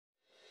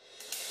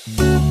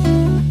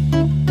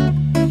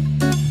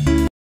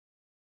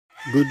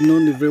Good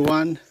noon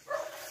everyone,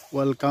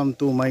 welcome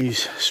to my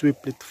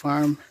Swiftlet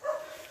farm.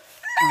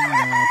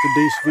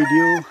 Today's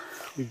video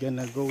we're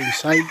gonna go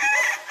inside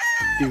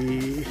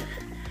the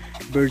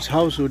bird's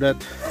house so that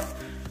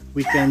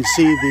we can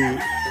see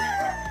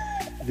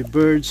the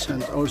birds,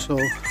 and also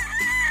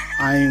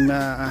I'm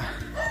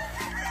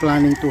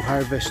planning to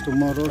harvest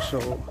tomorrow. So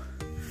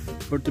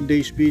for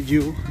today's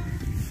video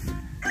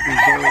we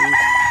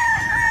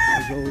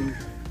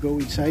go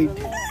inside.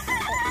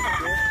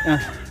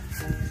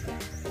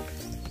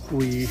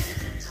 We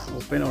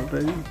open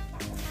already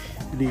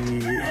the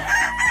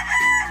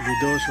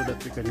door so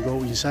that we can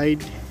go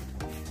inside.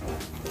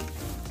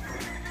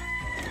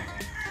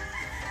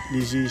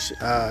 This is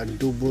a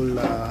double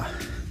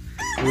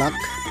lock.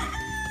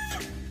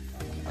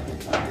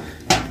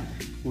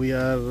 We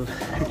are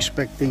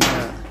expecting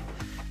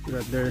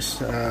that there's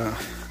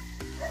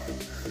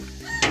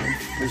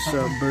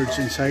birds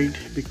inside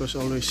because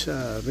always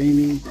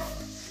raining,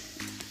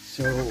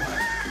 so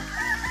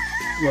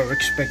we're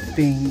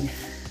expecting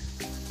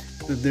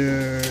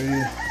the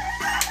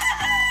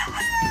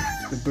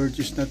birds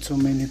is not so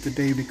many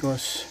today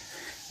because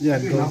they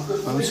are go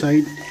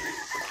outside.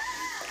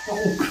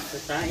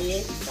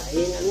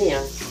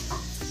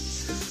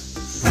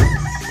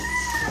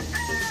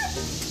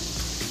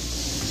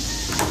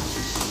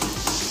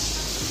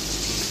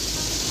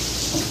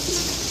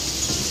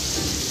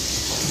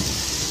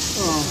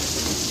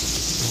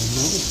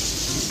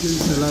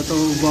 There's a lot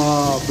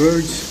of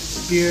birds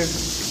here.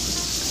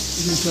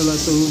 There's a lot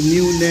of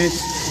new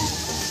nests.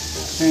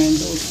 And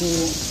also,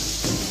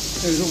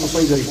 there's okay.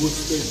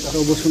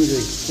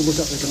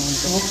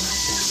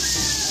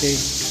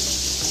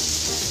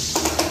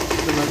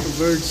 A lot of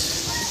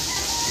birds.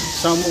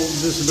 Some of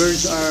these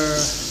birds are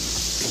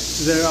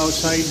there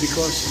outside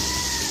because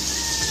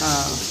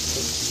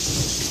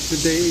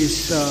today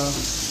is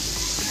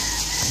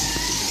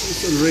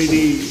it's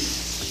already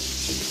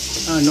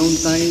noon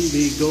time.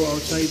 They go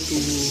outside to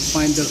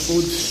find their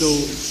food, so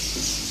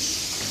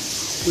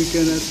we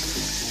cannot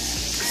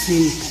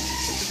see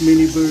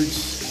many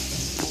birds.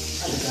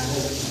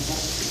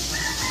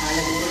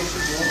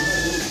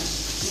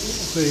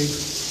 Okay,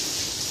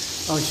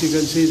 as you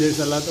can see, there's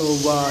a lot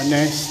of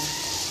nests.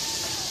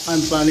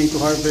 I'm planning to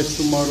harvest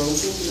tomorrow.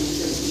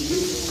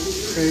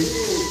 Okay,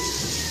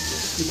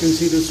 you can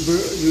see those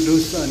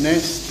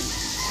nests.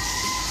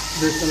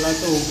 There's a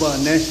lot of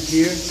nests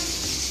here,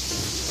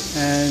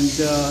 and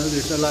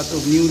there's a lot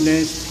of new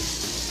nests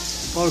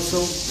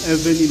also.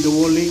 Even in the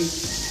walling,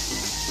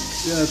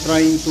 they are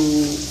trying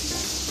to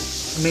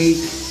make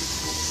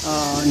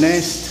a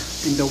nest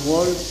in the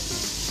wall.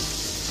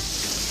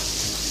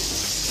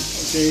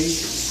 Okay,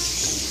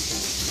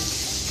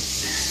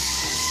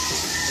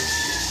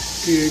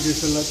 here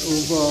there's a lot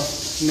of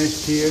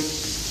nest here.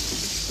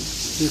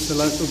 There's a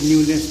lot of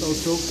new nest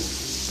also.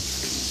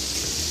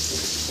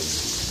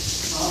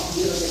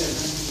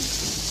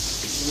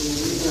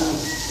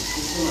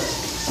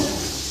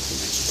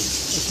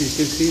 As you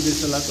can see, there's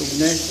a lot of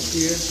nest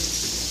here.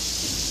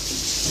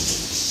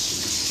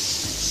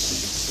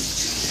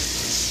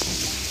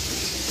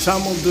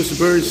 Some of those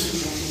birds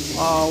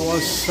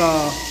was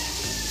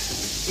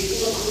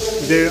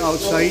there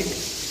outside.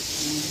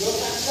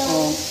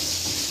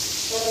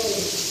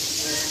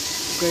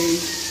 Okay.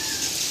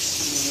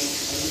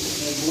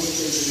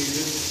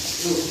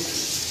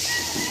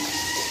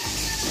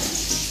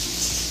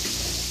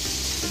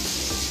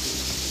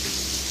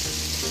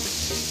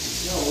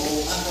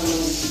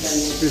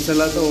 There's a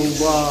lot of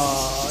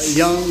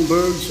young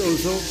birds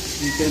also.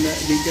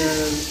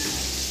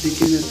 They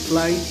cannot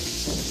fly.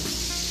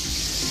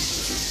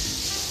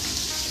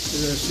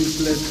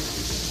 Swiftlet.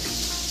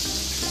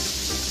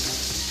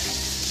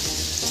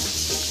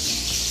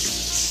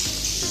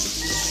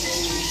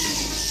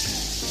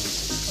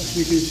 As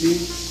you can see,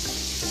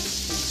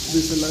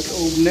 there's a lot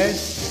of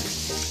nests.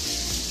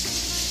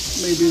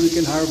 Maybe we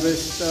can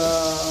harvest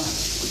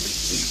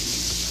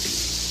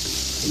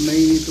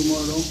many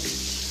tomorrow.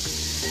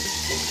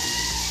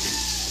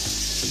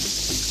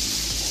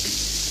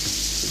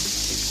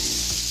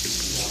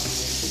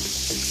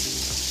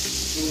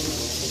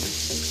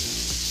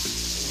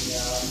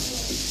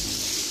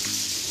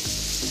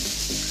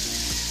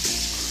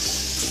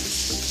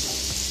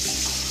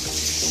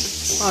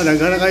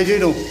 Daghan na kayo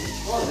dito.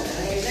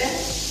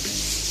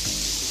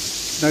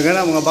 Daghan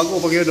na, mga bago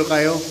pag yun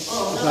kayo.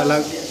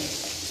 Salag.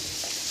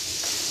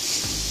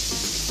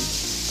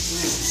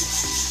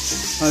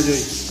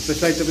 Joy.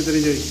 Flashlight tapit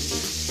rin, Joy.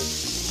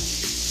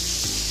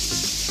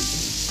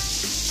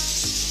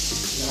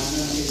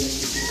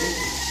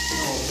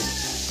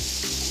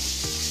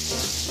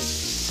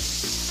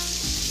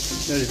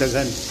 Dari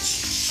daghan.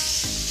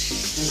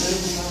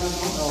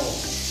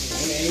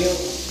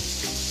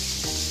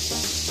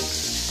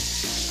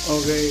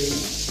 Okay.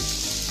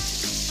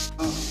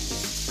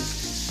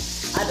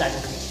 Ada.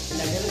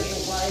 Daghan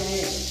yung kuhain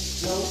eh.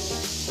 No?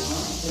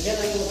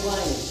 Daghan yung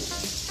kuhain.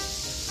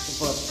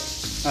 Support.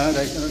 Ano,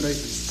 guys? Ano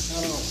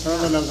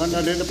lang?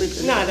 Ano, dahil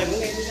napit? Nah,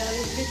 daghan yung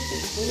kuhain.